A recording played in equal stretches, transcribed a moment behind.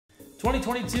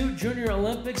2022 Junior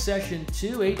Olympics Session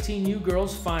 2, 18U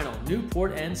Girls Final,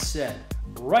 Newport and SET.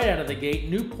 Right out of the gate,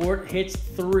 Newport hits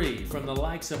 3 from the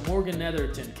likes of Morgan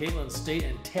Netherton, Caitlin State,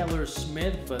 and Taylor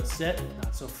Smith, but SET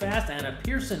not so fast. Anna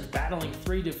Pearson battling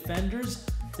 3 defenders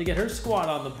to get her squad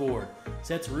on the board.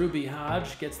 SET's Ruby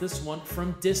Hodge gets this one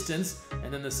from distance,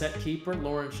 and then the SET keeper,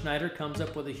 Lauren Schneider, comes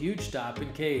up with a huge stop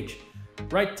in cage.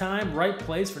 Right time, right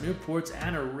place for Newport's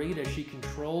Anna Reed as she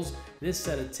controls this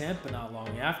set attempt, but not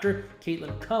long after,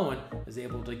 Caitlin Cohen is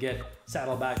able to get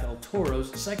Saddleback El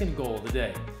Toro's second goal of the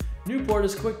day. Newport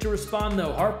is quick to respond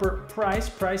though. Harper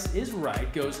Price is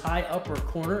right, goes high upper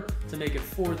corner to make it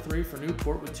 4-3 for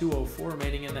Newport with 2:04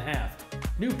 remaining in the half.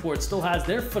 Newport still has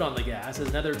their foot on the gas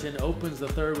as Netherton opens the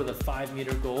third with a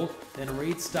 5-meter goal, then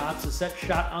Reed stops a SET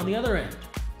shot on the other end.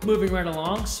 Moving right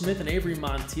along, Smith and Avery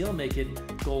Montiel make it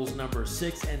goals number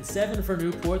 6 and 7 for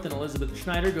Newport, then Elizabeth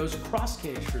Schneider goes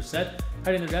cross-cage for SET,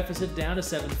 cutting their deficit down to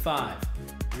 7-5.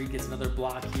 Reed gets another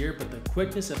block here, but the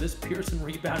quickness of this Pearson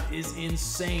rebound is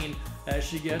insane as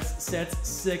she gets SET's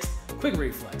 6th quick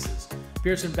reflexes.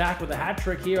 Pearson back with a hat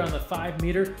trick here on the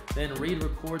 5-meter, then Reed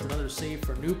records another save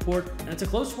for Newport, and it's a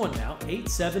close one now,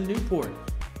 8-7 Newport.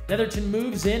 Netherton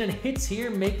moves in and hits here,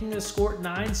 making the score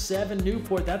 9-7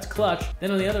 Newport. That's clutch.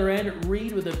 Then on the other end,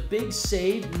 Reed with a big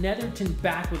save. Netherton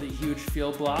back with a huge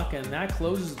field block, and that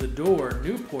closes the door.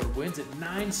 Newport wins at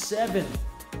 9-7.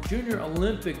 Junior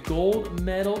Olympic gold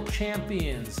medal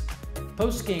champions.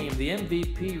 Post-game, the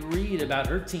MVP Reed about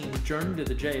her team's journey to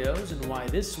the JOs and why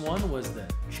this one was the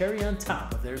cherry on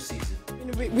top of their season.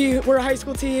 We're a high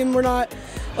school team. We're not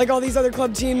like all these other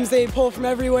club teams. They pull from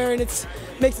everywhere, and it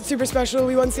makes it super special.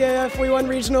 We won CIF, we won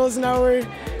regionals, and now we're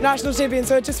national champions.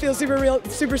 So it just feels super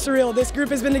surreal. This group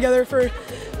has been together for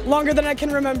longer than I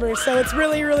can remember. So it's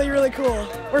really, really, really cool.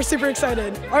 We're super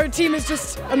excited. Our team is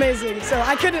just amazing. So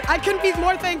I couldn't be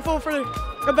more thankful for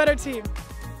a better team.